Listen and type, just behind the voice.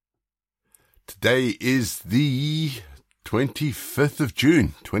Today is the 25th of June,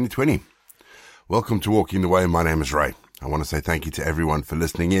 2020. Welcome to Walking the Way. My name is Ray. I want to say thank you to everyone for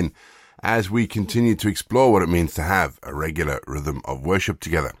listening in as we continue to explore what it means to have a regular rhythm of worship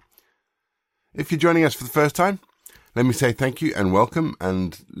together. If you're joining us for the first time, let me say thank you and welcome.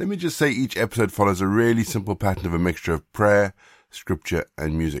 And let me just say each episode follows a really simple pattern of a mixture of prayer, scripture,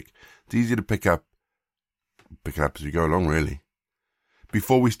 and music. It's easy to pick it up as we go along, really.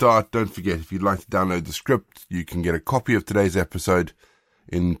 Before we start, don't forget, if you'd like to download the script, you can get a copy of today's episode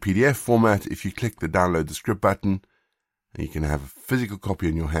in PDF format if you click the download the script button, and you can have a physical copy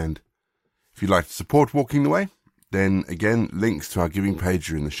in your hand. If you'd like to support Walking the Way, then again, links to our giving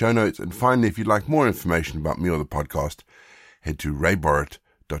page are in the show notes. And finally, if you'd like more information about me or the podcast, head to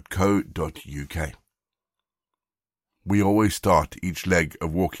rayborrett.co.uk. We always start each leg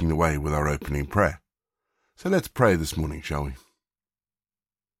of Walking the Way with our opening prayer. So let's pray this morning, shall we?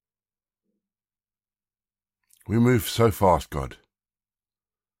 We move so fast, God,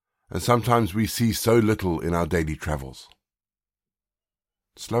 and sometimes we see so little in our daily travels.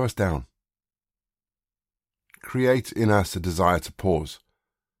 Slow us down. Create in us a desire to pause.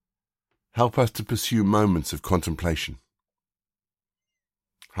 Help us to pursue moments of contemplation.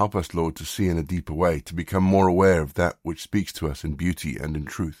 Help us, Lord, to see in a deeper way, to become more aware of that which speaks to us in beauty and in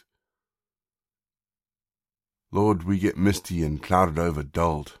truth. Lord, we get misty and clouded over,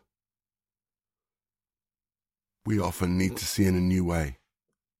 dulled. We often need to see in a new way,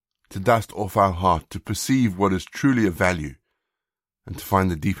 to dust off our heart, to perceive what is truly of value, and to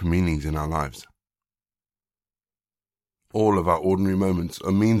find the deeper meanings in our lives. All of our ordinary moments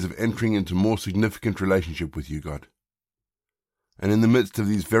are means of entering into more significant relationship with you, God. And in the midst of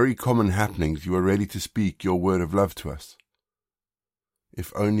these very common happenings, you are ready to speak your word of love to us,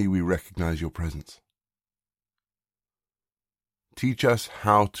 if only we recognize your presence. Teach us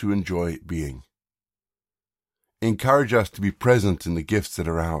how to enjoy being. Encourage us to be present in the gifts that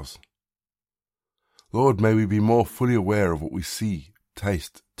are ours. Lord, may we be more fully aware of what we see,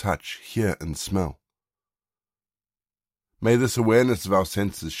 taste, touch, hear, and smell. May this awareness of our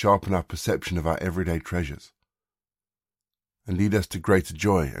senses sharpen our perception of our everyday treasures and lead us to greater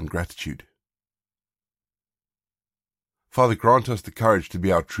joy and gratitude. Father, grant us the courage to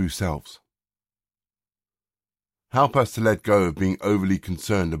be our true selves. Help us to let go of being overly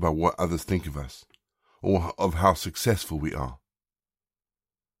concerned about what others think of us, or of how successful we are.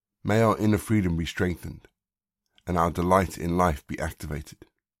 May our inner freedom be strengthened, and our delight in life be activated.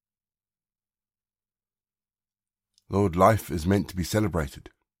 Lord, life is meant to be celebrated.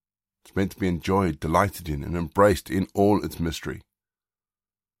 It's meant to be enjoyed, delighted in, and embraced in all its mystery.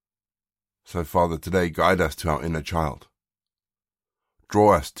 So, Father, today guide us to our inner child.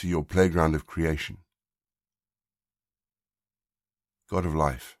 Draw us to your playground of creation. God of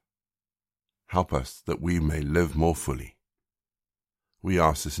life, help us that we may live more fully. We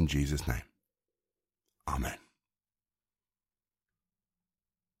ask this in Jesus' name. Amen.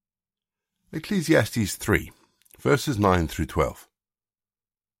 Ecclesiastes 3, verses 9 through 12.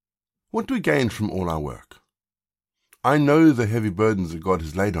 What do we gain from all our work? I know the heavy burdens that God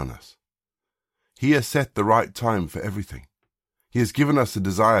has laid on us. He has set the right time for everything. He has given us a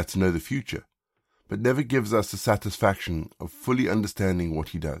desire to know the future, but never gives us the satisfaction of fully understanding what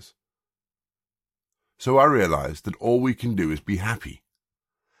he does. So I realize that all we can do is be happy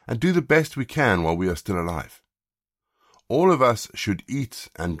and do the best we can while we are still alive. All of us should eat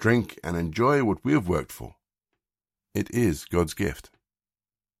and drink and enjoy what we have worked for. It is God's gift.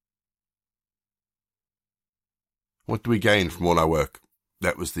 What do we gain from all our work?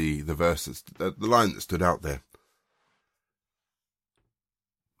 That was the verse, the line that stood out there.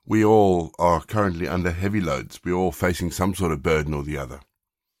 We all are currently under heavy loads. We're all facing some sort of burden or the other.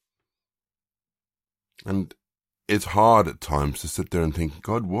 And it's hard at times to sit there and think,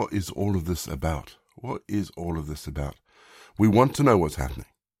 God, what is all of this about? What is all of this about? We want to know what's happening.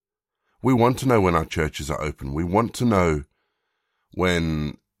 We want to know when our churches are open. We want to know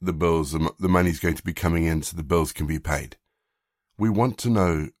when the bills, the money's going to be coming in so the bills can be paid. We want to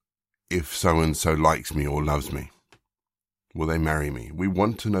know if so-and-so likes me or loves me. Will they marry me? We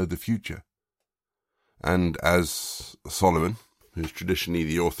want to know the future. And as Solomon, who's traditionally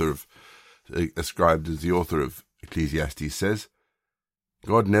ascribed as the author of Ecclesiastes, says,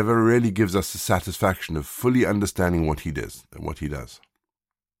 God never really gives us the satisfaction of fully understanding what he does and what he does.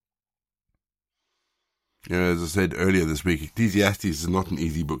 You know, as I said earlier this week, Ecclesiastes is not an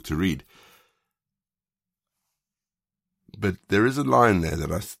easy book to read. But there is a line there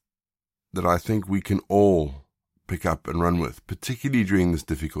that I think we can all pick up and run with, particularly during this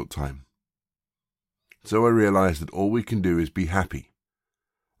difficult time. So I realize that all we can do is be happy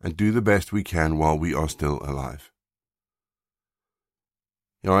and do the best we can while we are still alive.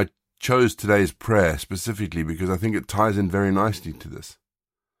 I chose today's prayer specifically because I think it ties in very nicely to this.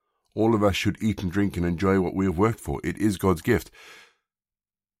 All of us should eat and drink and enjoy what we have worked for. It is God's gift.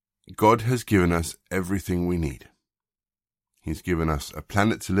 God has given us everything we need. He's given us a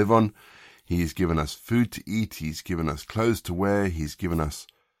planet to live on. He's given us food to eat. He's given us clothes to wear. He's given us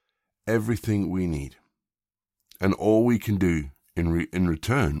everything we need. And all we can do in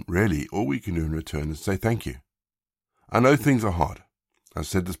return, really, all we can do in return is say thank you. I know things are hard. I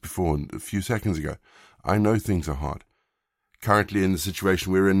said this before a few seconds ago. I know things are hard. Currently in the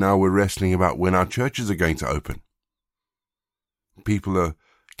situation we're in now, we're wrestling about when our churches are going to open. People are,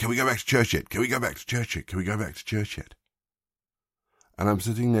 can we go back to church yet? Can we go back to church yet? Can we go back to church yet? And I'm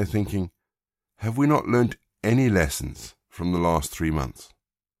sitting there thinking, have we not learnt any lessons from the last 3 months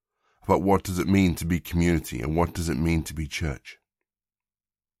about what does it mean to be community and what does it mean to be church?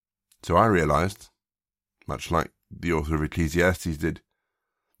 So I realized, much like the author of Ecclesiastes did,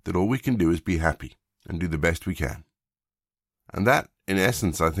 that all we can do is be happy and do the best we can. And that, in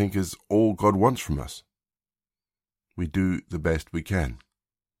essence, I think is all God wants from us. We do the best we can.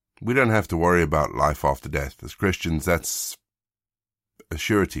 We don't have to worry about life after death. As Christians, that's a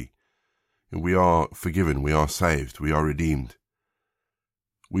surety. We are forgiven, we are saved, we are redeemed.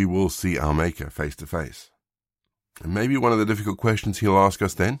 We will see our Maker face to face. And maybe one of the difficult questions he'll ask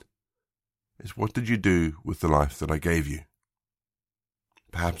us then is, what did you do with the life that I gave you?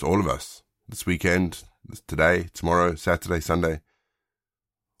 Perhaps all of us, this weekend, today, tomorrow, Saturday, Sunday,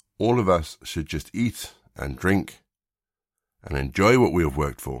 all of us should just eat and drink and enjoy what we have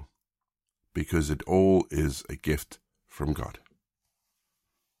worked for, because it all is a gift from God.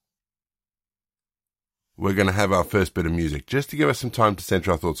 We're going to have our first bit of music just to give us some time to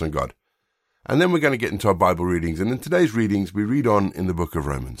center our thoughts on God. And then we're going to get into our Bible readings. And in today's readings, we read on in the book of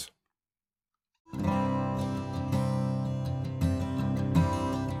Romans.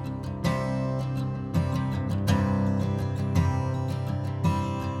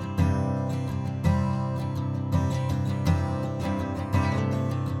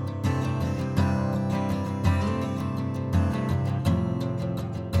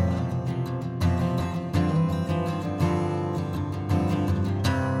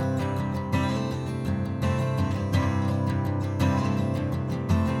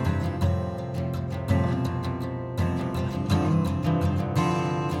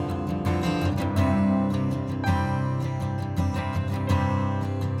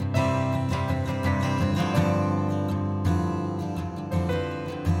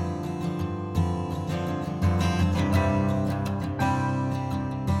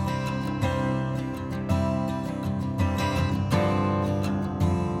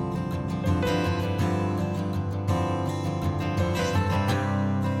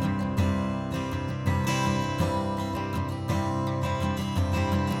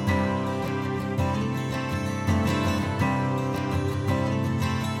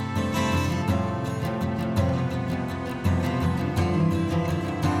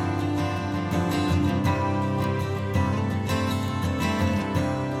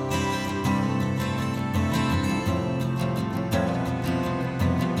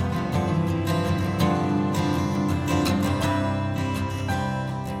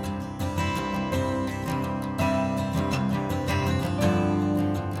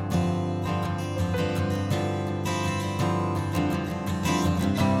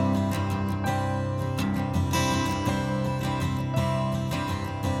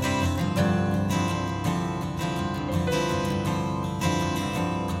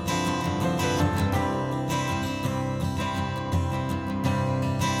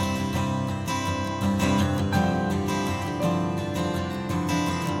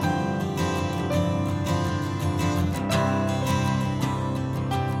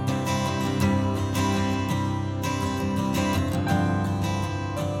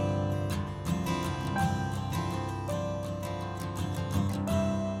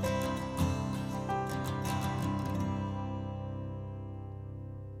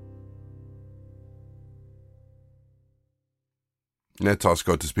 Let's ask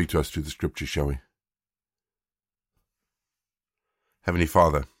God to speak to us through the scriptures, shall we? Heavenly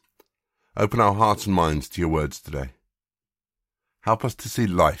Father, open our hearts and minds to your words today. Help us to see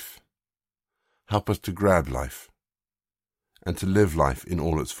life. Help us to grab life and to live life in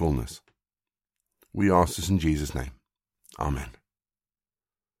all its fullness. We ask this in Jesus' name. Amen.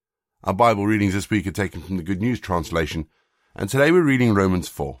 Our Bible readings this week are taken from the Good News translation, and today we're reading Romans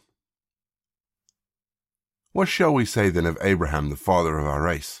 4. What shall we say then of Abraham, the father of our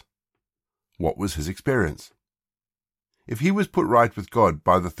race? What was his experience? If he was put right with God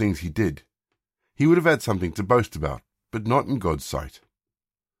by the things he did, he would have had something to boast about, but not in God's sight.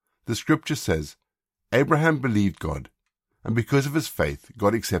 The scripture says, Abraham believed God, and because of his faith,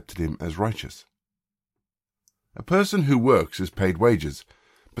 God accepted him as righteous. A person who works is paid wages,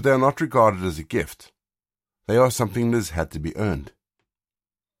 but they are not regarded as a gift. They are something that has had to be earned.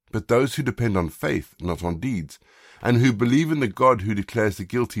 But those who depend on faith, not on deeds, and who believe in the God who declares the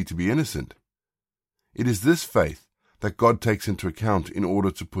guilty to be innocent, it is this faith that God takes into account in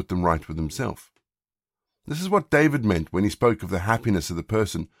order to put them right with himself. This is what David meant when he spoke of the happiness of the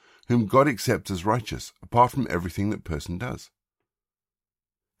person whom God accepts as righteous, apart from everything that person does.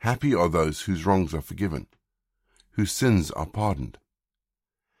 Happy are those whose wrongs are forgiven, whose sins are pardoned.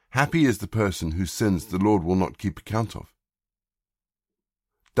 Happy is the person whose sins the Lord will not keep account of.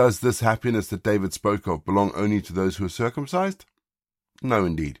 Does this happiness that David spoke of belong only to those who are circumcised? No,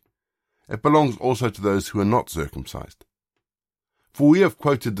 indeed. It belongs also to those who are not circumcised. For we have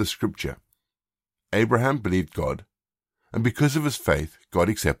quoted the scripture, Abraham believed God, and because of his faith, God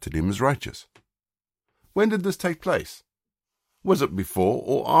accepted him as righteous. When did this take place? Was it before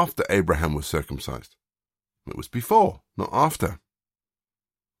or after Abraham was circumcised? It was before, not after.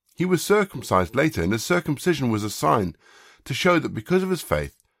 He was circumcised later, and his circumcision was a sign to show that because of his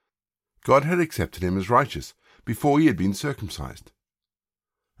faith, God had accepted him as righteous before he had been circumcised.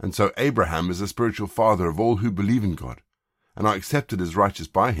 And so Abraham is the spiritual father of all who believe in God, and are accepted as righteous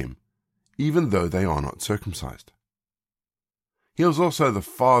by him, even though they are not circumcised. He is also the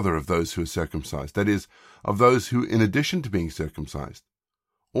father of those who are circumcised, that is, of those who, in addition to being circumcised,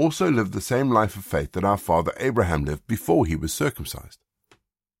 also live the same life of faith that our father Abraham lived before he was circumcised.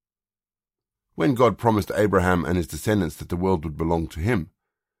 When God promised Abraham and his descendants that the world would belong to him,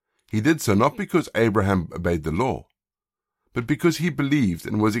 he did so not because Abraham obeyed the law, but because he believed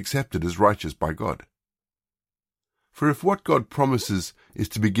and was accepted as righteous by God. For if what God promises is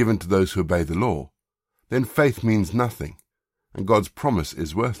to be given to those who obey the law, then faith means nothing, and God's promise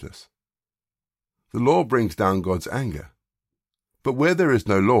is worthless. The law brings down God's anger, but where there is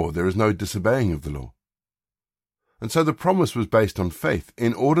no law, there is no disobeying of the law. And so the promise was based on faith,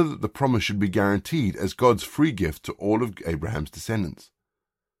 in order that the promise should be guaranteed as God's free gift to all of Abraham's descendants,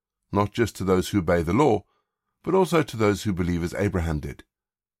 not just to those who obey the law, but also to those who believe as Abraham did.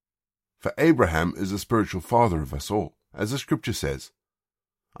 For Abraham is the spiritual father of us all, as the scripture says,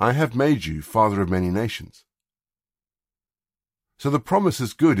 I have made you father of many nations. So the promise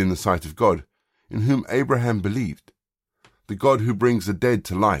is good in the sight of God, in whom Abraham believed, the God who brings the dead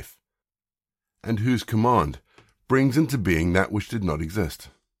to life, and whose command brings into being that which did not exist.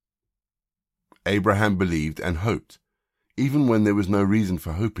 Abraham believed and hoped, even when there was no reason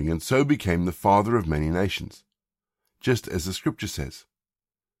for hoping, and so became the father of many nations, just as the scripture says,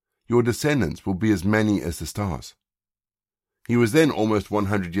 your descendants will be as many as the stars. He was then almost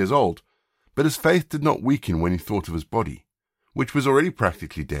 100 years old, but his faith did not weaken when he thought of his body, which was already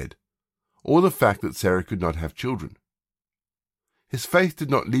practically dead, or the fact that Sarah could not have children. His faith did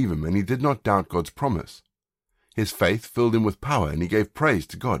not leave him, and he did not doubt God's promise. His faith filled him with power, and he gave praise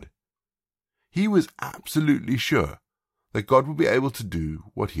to God. He was absolutely sure that God would be able to do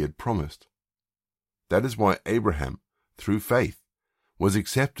what he had promised. That is why Abraham, through faith, was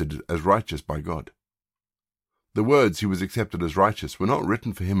accepted as righteous by God. The words he was accepted as righteous were not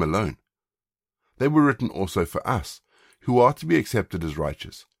written for him alone. They were written also for us, who are to be accepted as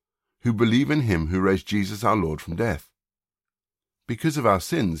righteous, who believe in him who raised Jesus our Lord from death. Because of our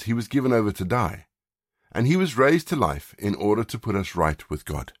sins, he was given over to die, and he was raised to life in order to put us right with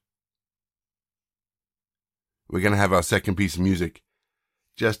God. We're going to have our second piece of music,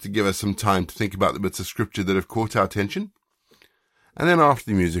 just to give us some time to think about the bits of scripture that have caught our attention. And then after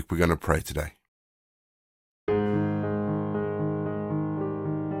the music, we're going to pray today.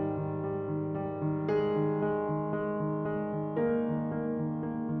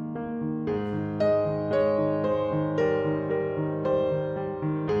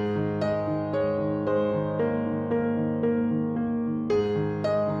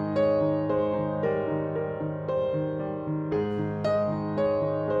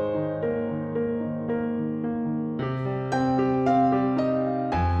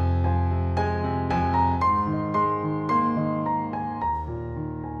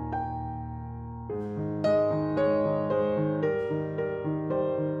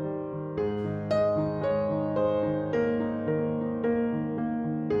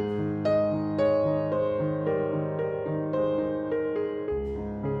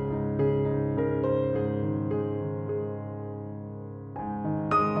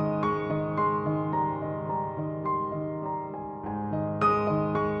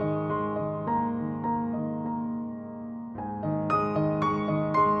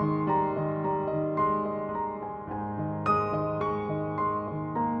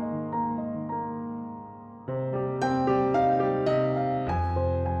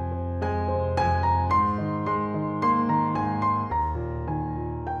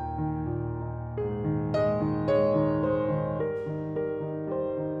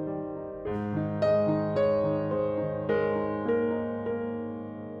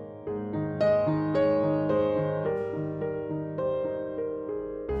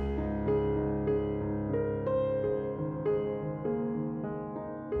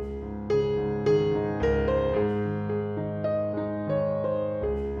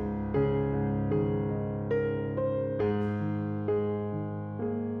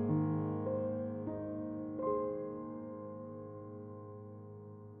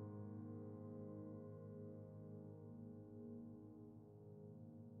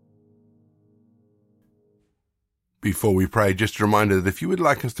 Before we pray, just a reminder that if you would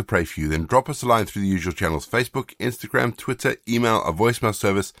like us to pray for you, then drop us a line through the usual channels: Facebook, Instagram, Twitter, email, our voicemail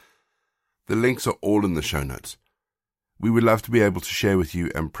service. The links are all in the show notes. We would love to be able to share with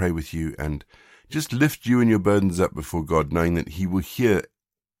you and pray with you and just lift you and your burdens up before God, knowing that He will hear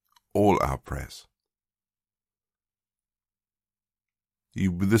all our prayers.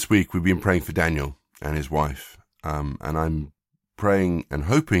 This week we've been praying for Daniel and his wife, and I'm praying and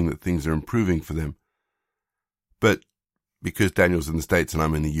hoping that things are improving for them. But because Daniel's in the States and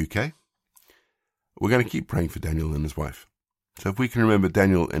I'm in the UK, we're going to keep praying for Daniel and his wife. So if we can remember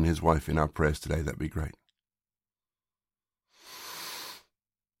Daniel and his wife in our prayers today, that'd be great.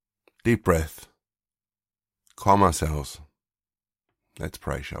 Deep breath. Calm ourselves. Let's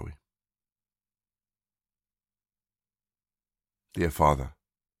pray, shall we? Dear Father,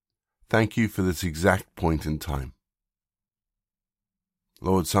 thank you for this exact point in time.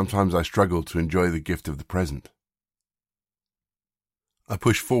 Lord, sometimes I struggle to enjoy the gift of the present. I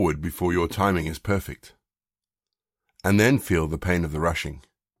push forward before your timing is perfect, and then feel the pain of the rushing.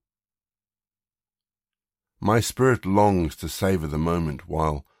 My spirit longs to savor the moment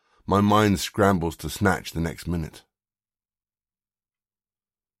while my mind scrambles to snatch the next minute.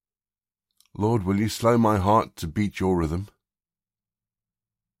 Lord, will you slow my heart to beat your rhythm?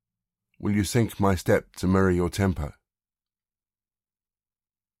 Will you sync my step to mirror your tempo?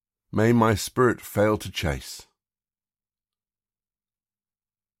 May my spirit fail to chase.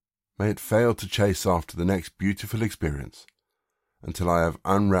 May it fail to chase after the next beautiful experience until I have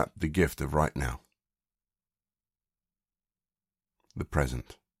unwrapped the gift of right now. The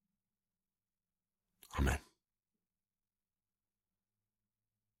present. Amen.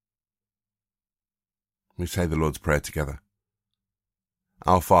 We say the Lord's Prayer together.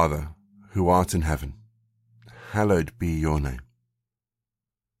 Our Father, who art in heaven, hallowed be your name.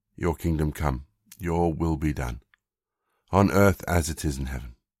 Your kingdom come, your will be done, on earth as it is in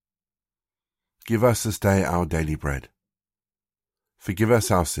heaven. Give us this day our daily bread. Forgive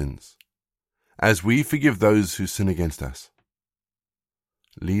us our sins, as we forgive those who sin against us.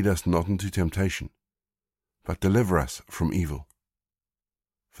 Lead us not into temptation, but deliver us from evil.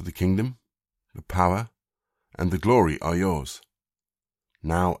 For the kingdom, the power, and the glory are yours,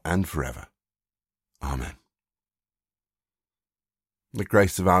 now and forever. Amen. The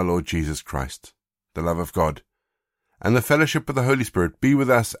grace of our Lord Jesus Christ, the love of God, and the fellowship of the Holy Spirit be with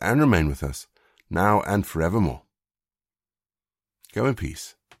us and remain with us, now and forevermore. Go in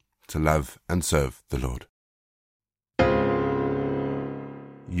peace to love and serve the Lord.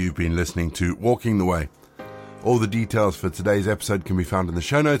 You've been listening to Walking the Way. All the details for today's episode can be found in the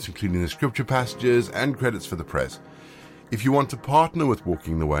show notes, including the scripture passages and credits for the prayers. If you want to partner with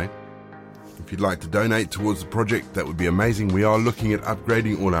Walking the Way, if you'd like to donate towards the project, that would be amazing. We are looking at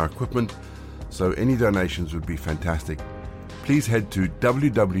upgrading all our equipment, so any donations would be fantastic. Please head to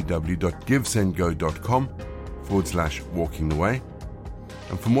www.givesendgo.com/walkingtheway.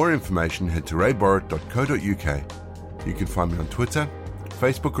 And for more information, head to rayborrett.co.uk. You can find me on Twitter,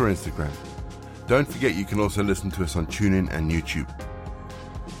 Facebook or Instagram. Don't forget you can also listen to us on TuneIn and YouTube.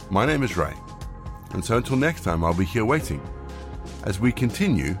 My name is Ray, and so until next time I'll be here waiting as we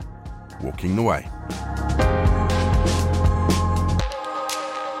continue walking the way.